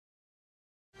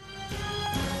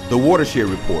The Watershed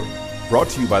Report, brought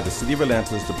to you by the City of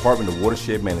Atlanta's Department of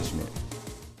Watershed Management.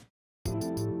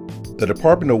 The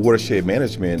Department of Watershed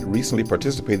Management recently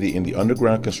participated in the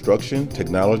Underground Construction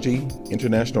Technology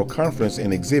International Conference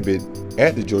and exhibit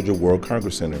at the Georgia World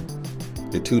Congress Center.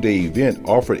 The two-day event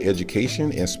offered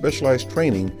education and specialized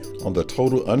training on the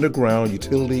total underground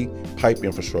utility pipe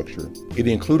infrastructure. It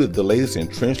included the latest in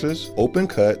trenchless, open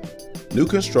cut, new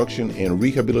construction, and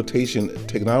rehabilitation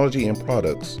technology and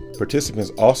products. Participants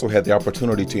also had the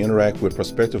opportunity to interact with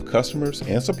prospective customers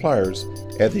and suppliers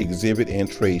at the exhibit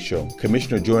and trade show.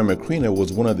 Commissioner Joanne Macrina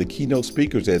was one of the keynote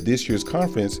speakers at this year's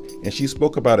conference, and she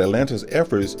spoke about Atlanta's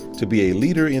efforts to be a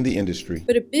leader in the industry.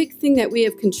 But a big thing that we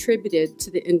have contributed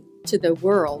to the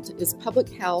world is public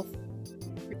health,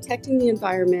 protecting the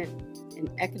environment, and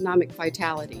economic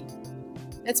vitality.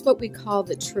 That's what we call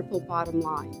the triple bottom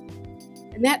line.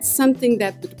 And that's something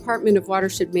that the Department of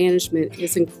Watershed Management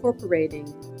is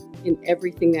incorporating in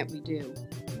everything that we do.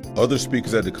 Other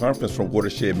speakers at the conference from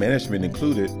Watershed Management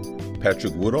included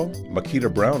Patrick Woodall,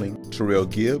 Makita Browning, Terrell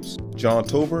Gibbs, John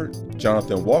Tobert,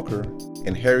 Jonathan Walker,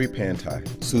 and Harry Pantai.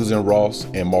 Susan Ross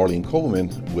and Marlene Coleman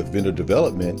with Vendor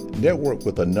Development networked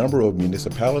with a number of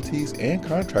municipalities and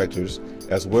contractors,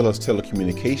 as well as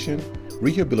telecommunication,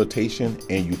 rehabilitation,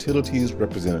 and utilities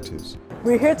representatives.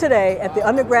 We're here today at the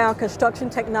Underground Construction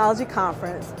Technology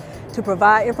Conference to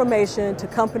provide information to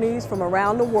companies from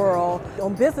around the world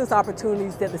on business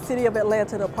opportunities that the City of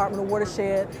Atlanta Department of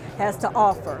Watershed has to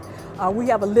offer. We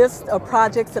have a list of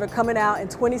projects that are coming out in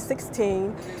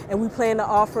 2016, and we plan to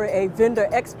offer a vendor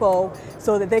expo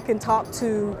so that they can talk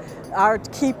to our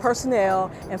key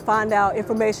personnel and find out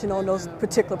information on those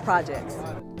particular projects.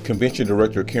 Convention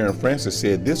Director Karen Francis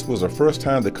said this was the first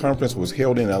time the conference was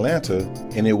held in Atlanta,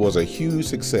 and it was a huge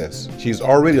success. She's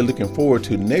already looking forward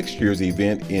to next year's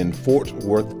event in Fort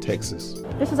Worth, Texas.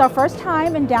 This is our first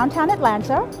time in downtown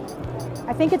Atlanta.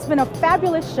 I think it's been a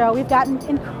fabulous show. We've gotten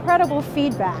incredible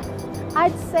feedback.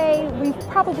 I'd say we've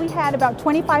probably had about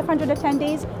 2,500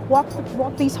 attendees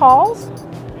walk these halls.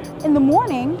 In the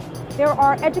morning, there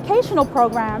are educational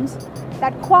programs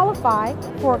that qualify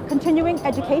for continuing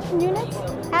education units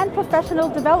and professional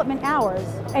development hours.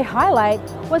 A highlight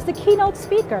was the keynote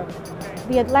speaker,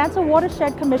 the Atlanta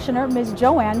Watershed Commissioner, Ms.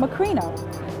 Joanne Macrina.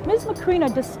 Ms.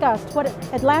 Macrina discussed what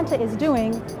Atlanta is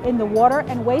doing in the water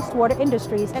and wastewater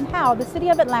industries and how the City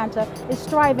of Atlanta is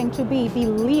striving to be the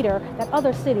leader that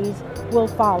other cities will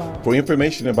follow. For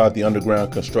information about the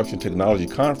Underground Construction Technology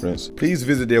Conference, please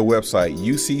visit their website,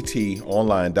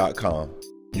 uctonline.com.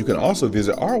 You can also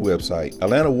visit our website,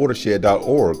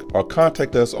 atlantawatershed.org, or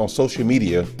contact us on social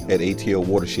media at ATL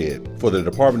Watershed. For the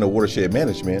Department of Watershed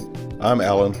Management, I'm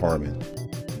Alan Harmon.